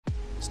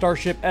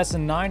Starship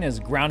SN9 is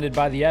grounded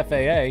by the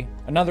FAA.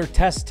 Another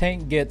test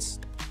tank gets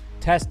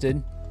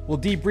tested. We'll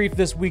debrief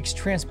this week's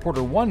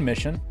Transporter 1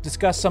 mission,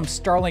 discuss some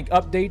Starlink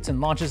updates and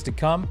launches to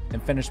come,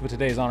 and finish with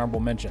today's honorable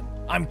mention.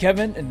 I'm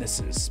Kevin, and this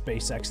is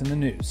SpaceX in the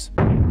News.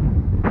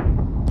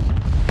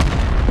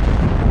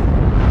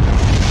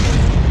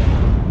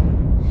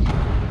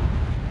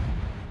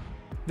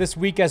 This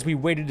week, as we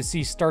waited to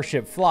see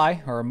Starship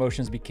fly, our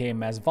emotions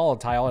became as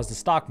volatile as the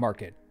stock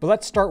market. But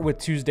let's start with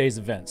Tuesday's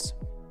events.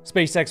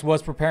 SpaceX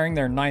was preparing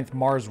their 9th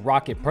Mars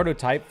rocket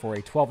prototype for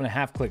a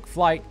 12.5-click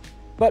flight,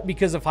 but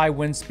because of high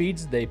wind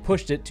speeds, they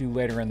pushed it to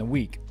later in the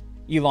week.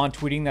 Elon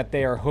tweeting that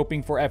they are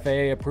hoping for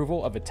FAA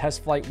approval of a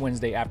test flight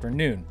Wednesday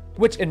afternoon,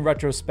 which in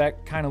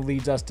retrospect kind of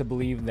leads us to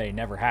believe they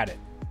never had it.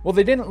 Well,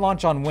 they didn't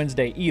launch on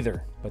Wednesday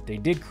either, but they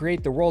did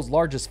create the world's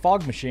largest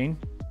fog machine,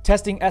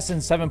 testing SN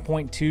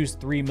 7.2's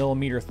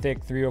 3mm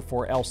thick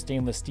 304L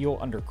stainless steel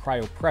under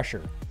cryo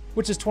pressure,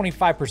 which is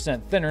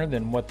 25% thinner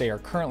than what they are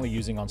currently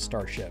using on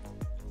Starship.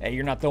 Hey,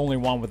 you're not the only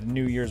one with a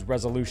New Year's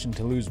resolution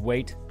to lose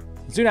weight.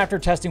 Soon after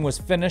testing was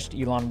finished,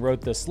 Elon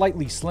wrote the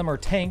slightly slimmer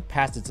tank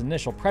passed its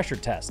initial pressure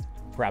test.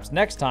 Perhaps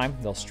next time,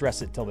 they'll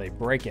stress it till they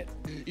break it.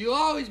 You'll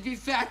always be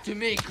fat to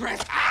me,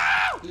 Chris.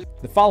 Ow!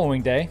 The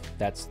following day,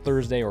 that's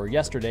Thursday or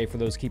yesterday for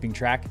those keeping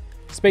track,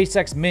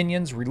 SpaceX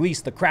minions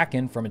released the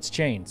Kraken from its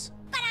chains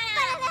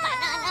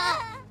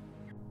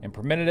and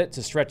permitted it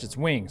to stretch its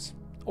wings.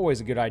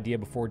 Always a good idea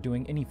before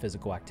doing any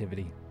physical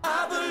activity.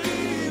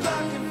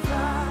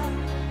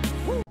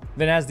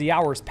 Then as the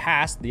hours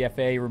passed, the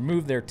FAA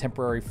removed their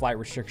temporary flight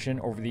restriction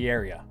over the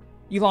area.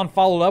 Elon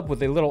followed up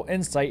with a little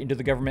insight into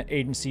the government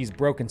agency's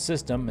broken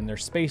system in their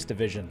space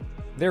division.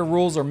 Their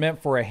rules are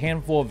meant for a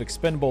handful of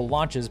expendable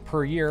launches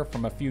per year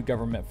from a few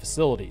government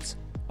facilities.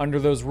 Under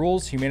those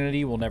rules,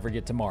 humanity will never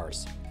get to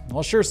Mars.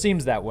 Well, it sure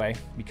seems that way,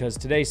 because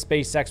today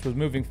SpaceX was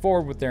moving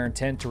forward with their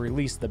intent to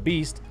release the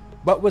beast,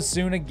 but was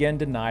soon again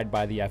denied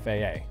by the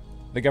FAA.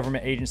 The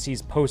government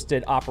agency's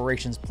posted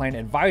operations plan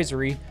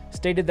advisory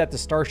stated that the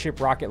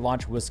Starship rocket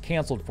launch was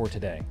canceled for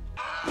today.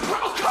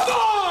 Oh, come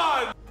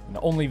on! And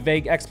the only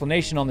vague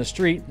explanation on the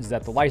street is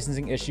that the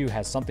licensing issue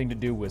has something to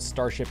do with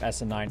Starship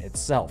SN9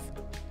 itself.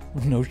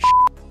 No shit.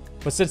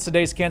 But since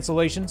today's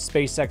cancellation,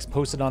 SpaceX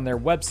posted on their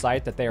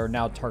website that they are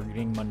now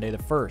targeting Monday the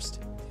 1st,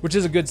 which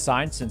is a good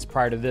sign since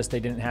prior to this they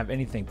didn't have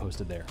anything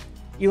posted there.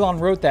 Elon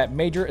wrote that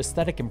major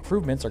aesthetic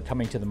improvements are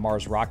coming to the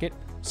Mars rocket,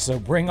 so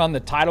bring on the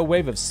tidal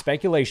wave of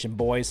speculation,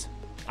 boys.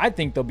 I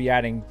think they'll be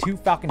adding 2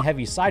 Falcon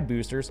Heavy side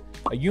boosters,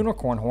 a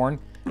unicorn horn,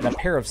 and a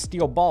pair of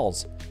steel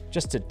balls,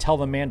 just to tell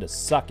the man to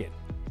suck it.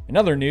 In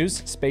other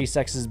news,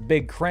 SpaceX's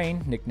big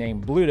crane,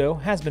 nicknamed Bluto,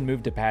 has been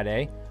moved to Pad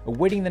A,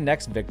 awaiting the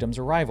next victim's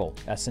arrival,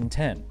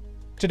 SN10.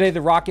 Today,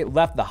 the rocket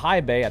left the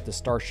high bay at the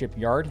Starship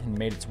yard and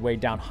made its way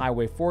down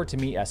Highway 4 to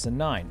meet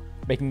SN9,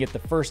 making it the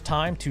first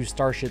time 2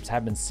 Starships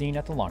have been seen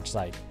at the launch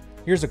site.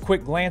 Here's a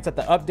quick glance at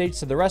the updates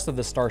to the rest of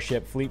the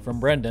Starship fleet from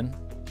Brendan.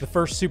 The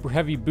first Super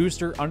Heavy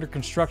booster under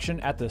construction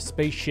at the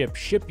Spaceship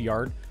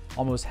shipyard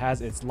almost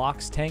has its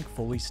LOX tank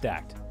fully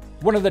stacked.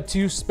 One of the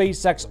 2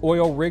 SpaceX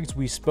oil rigs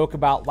we spoke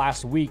about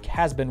last week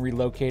has been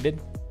relocated.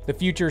 The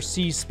future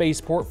sea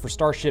spaceport for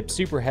Starship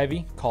Super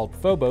Heavy, called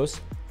Phobos,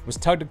 was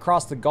tugged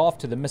across the Gulf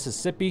to the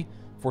Mississippi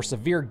for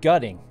severe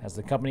gutting as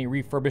the company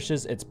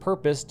refurbishes its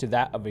purpose to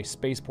that of a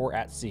spaceport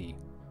at sea.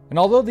 And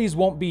although these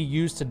won't be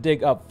used to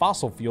dig up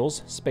fossil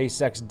fuels,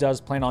 SpaceX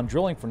does plan on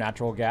drilling for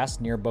natural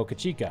gas near Boca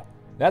Chica.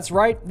 That's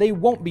right, they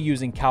won't be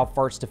using cow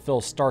farts to fill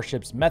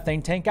Starship's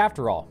methane tank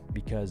after all,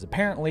 because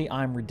apparently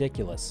I'm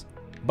ridiculous.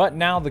 But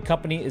now the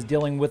company is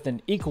dealing with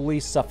an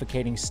equally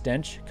suffocating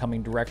stench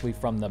coming directly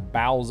from the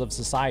bowels of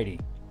society,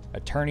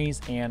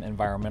 attorneys and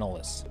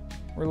environmentalists.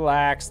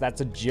 Relax, that's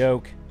a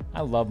joke.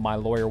 I love my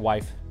lawyer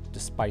wife,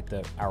 despite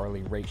the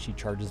hourly rate she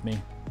charges me.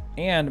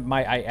 And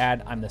might I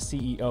add, I'm the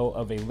CEO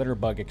of a litter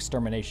bug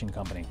extermination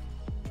company.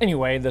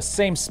 Anyway, the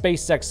same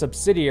SpaceX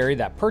subsidiary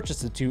that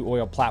purchased the 2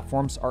 oil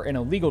platforms are in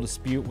a legal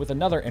dispute with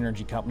another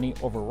energy company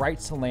over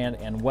rights to land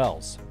and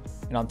wells.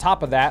 And on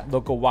top of that,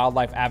 local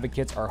wildlife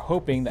advocates are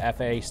hoping the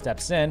FAA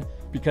steps in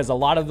because a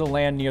lot of the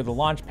land near the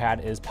launch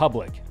pad is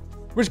public,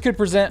 which could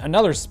present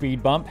another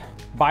speed bump.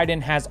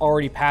 Biden has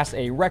already passed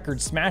a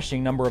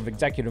record-smashing number of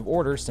executive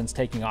orders since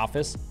taking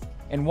office,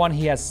 and one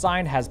he has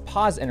signed has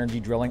paused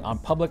energy drilling on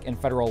public and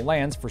federal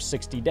lands for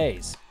 60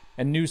 days.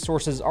 And news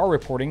sources are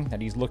reporting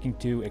that he's looking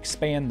to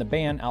expand the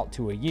ban out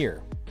to a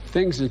year.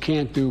 Things you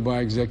can't do by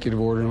executive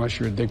order unless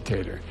you're a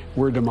dictator.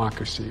 We're a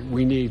democracy.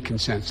 We need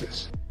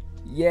consensus.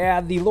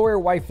 Yeah, the lawyer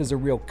wife is a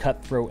real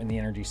cutthroat in the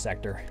energy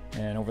sector,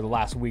 and over the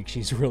last week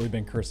she's really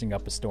been cursing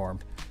up a storm.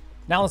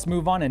 Now let's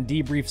move on and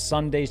debrief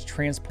Sunday's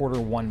Transporter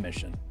 1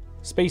 mission.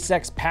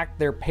 SpaceX packed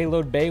their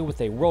payload bay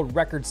with a world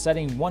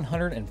record-setting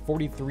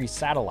 143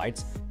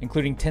 satellites,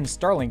 including 10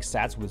 Starlink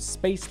sats with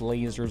space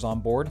lasers on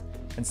board,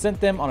 and sent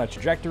them on a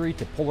trajectory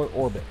to polar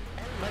orbit.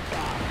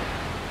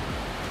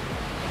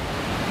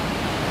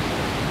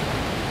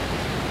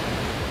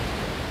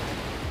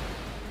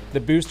 The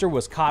booster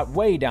was caught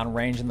way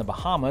downrange in the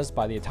Bahamas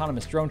by the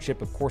autonomous drone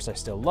ship Of Course I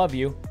Still Love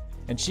You,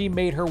 and she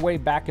made her way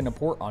back into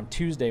port on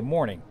Tuesday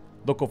morning.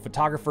 Local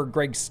photographer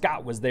Greg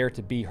Scott was there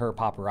to be her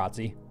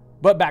paparazzi.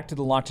 But back to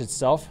the launch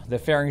itself, the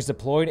fairings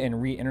deployed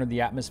and re-entered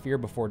the atmosphere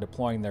before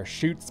deploying their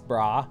chutes,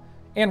 brah,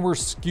 and were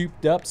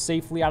scooped up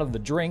safely out of the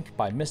drink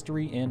by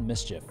mystery and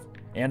mischief.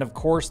 And of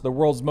course, the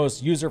world's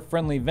most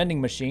user-friendly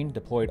vending machine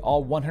deployed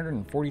all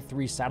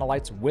 143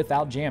 satellites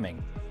without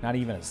jamming. Not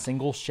even a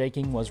single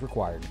shaking was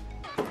required.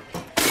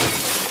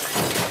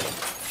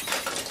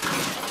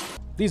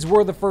 These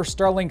were the first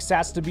Starlink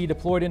sats to be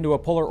deployed into a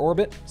polar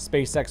orbit.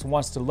 SpaceX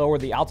wants to lower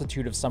the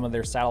altitude of some of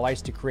their satellites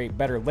to create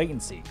better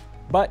latency.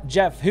 But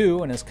Jeff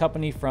Hu and his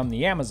company from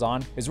the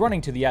Amazon is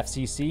running to the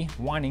FCC,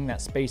 whining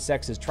that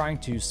SpaceX is trying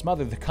to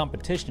smother the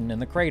competition in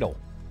the cradle.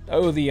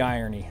 Oh, the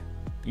irony.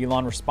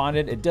 Elon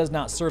responded, it does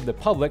not serve the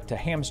public to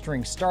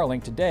hamstring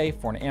Starlink today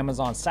for an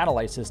Amazon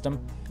satellite system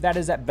that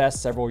is at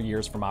best several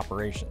years from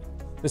operation.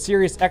 The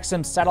Sirius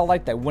XM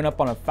satellite that went up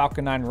on a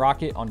Falcon 9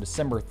 rocket on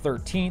December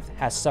 13th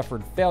has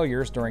suffered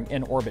failures during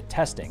in-orbit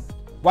testing.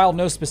 While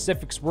no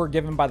specifics were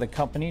given by the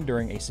company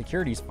during a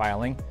securities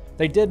filing,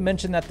 they did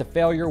mention that the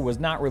failure was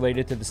not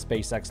related to the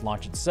SpaceX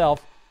launch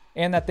itself,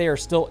 and that they are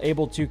still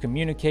able to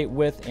communicate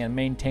with and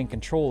maintain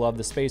control of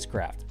the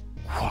spacecraft.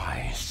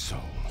 Why so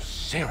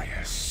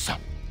serious?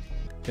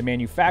 The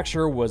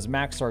manufacturer was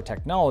Maxar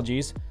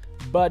Technologies,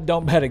 but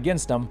don't bet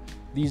against them.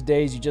 These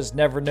days, you just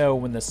never know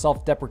when the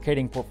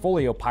self-deprecating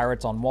portfolio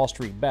pirates on Wall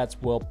Street bets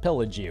will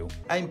pillage you.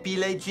 I'm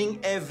pillaging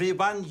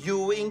everyone,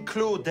 you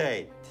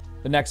included.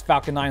 The next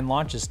Falcon 9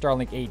 launch is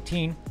Starlink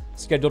 18,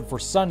 scheduled for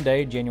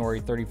Sunday, January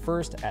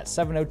 31st at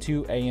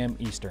 7:02 a.m.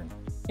 Eastern.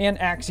 And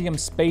Axiom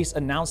Space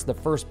announced the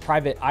first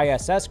private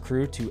ISS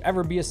crew to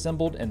ever be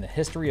assembled in the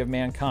history of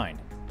mankind.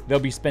 They'll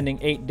be spending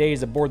 8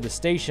 days aboard the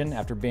station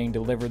after being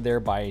delivered there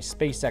by a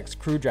SpaceX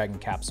Crew Dragon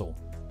capsule.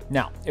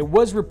 Now, it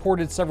was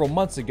reported several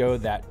months ago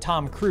that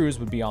Tom Cruise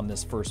would be on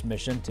this first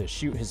mission to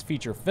shoot his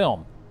feature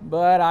film,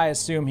 but I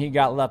assume he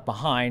got left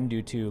behind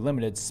due to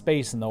limited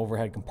space in the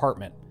overhead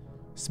compartment.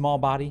 Small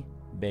body,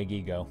 big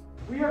ego.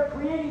 We are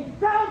creating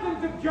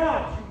thousands of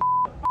jobs,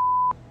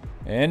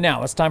 you And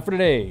now it's time for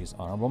today's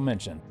honorable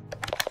mention.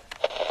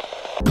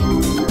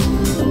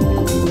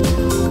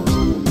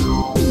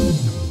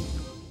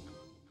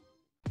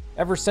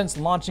 Ever since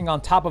launching on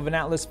top of an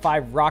Atlas V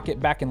rocket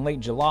back in late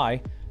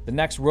July, the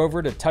next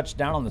rover to touch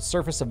down on the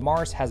surface of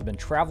Mars has been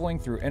traveling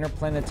through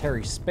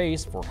interplanetary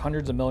space for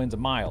hundreds of millions of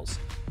miles.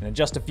 And in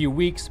just a few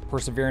weeks,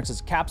 Perseverance's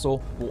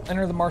capsule will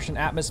enter the Martian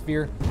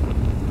atmosphere,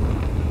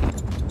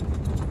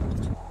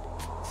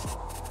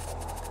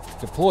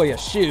 deploy a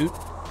chute,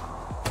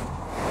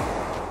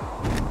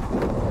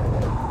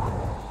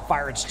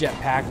 fire its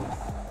jetpack,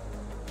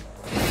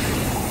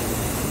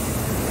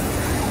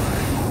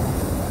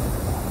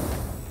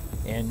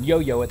 and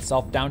yo-yo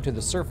itself down to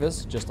the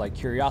surface, just like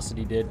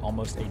Curiosity did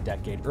almost a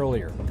decade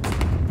earlier.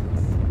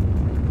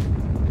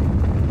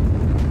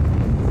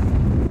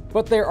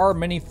 But there are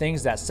many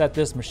things that set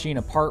this machine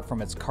apart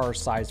from its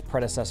car-sized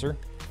predecessor.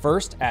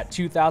 First, at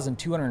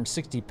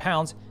 2,260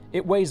 pounds,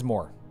 it weighs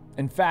more.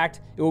 In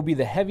fact, it will be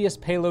the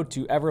heaviest payload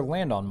to ever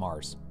land on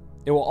Mars.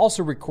 It will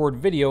also record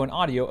video and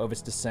audio of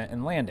its descent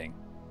and landing.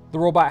 The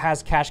robot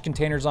has cache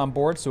containers on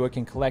board so it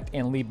can collect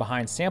and leave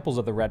behind samples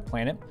of the red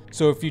planet,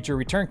 so a future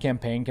return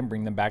campaign can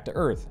bring them back to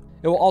Earth.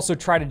 It will also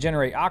try to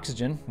generate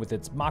oxygen with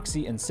its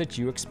MOXIE in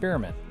situ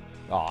experiment.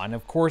 And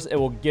of course, it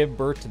will give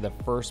birth to the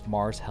first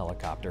Mars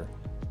helicopter.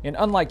 And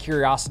unlike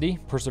Curiosity,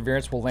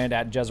 Perseverance will land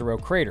at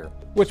Jezero Crater,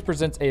 which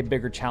presents a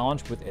bigger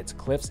challenge with its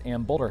cliffs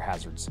and boulder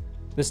hazards.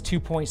 This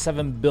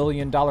 $2.7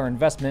 billion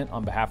investment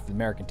on behalf of the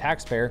American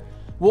taxpayer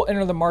will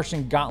enter the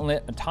Martian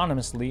gauntlet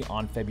autonomously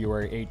on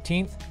February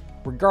 18th.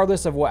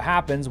 Regardless of what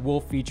happens,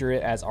 we'll feature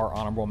it as our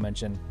honorable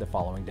mention the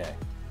following day.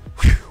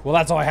 Well,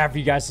 that's all I have for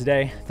you guys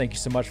today. Thank you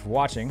so much for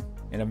watching.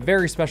 And a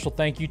very special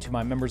thank you to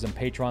my members and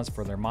patrons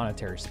for their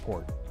monetary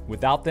support.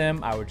 Without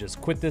them, I would just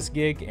quit this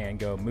gig and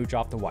go mooch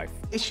off the wife.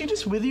 Is she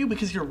just with you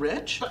because you're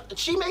rich? But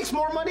she makes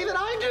more money than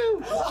I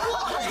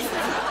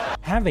do.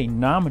 Have a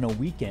nominal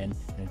weekend,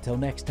 and until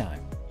next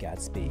time,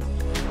 Godspeed.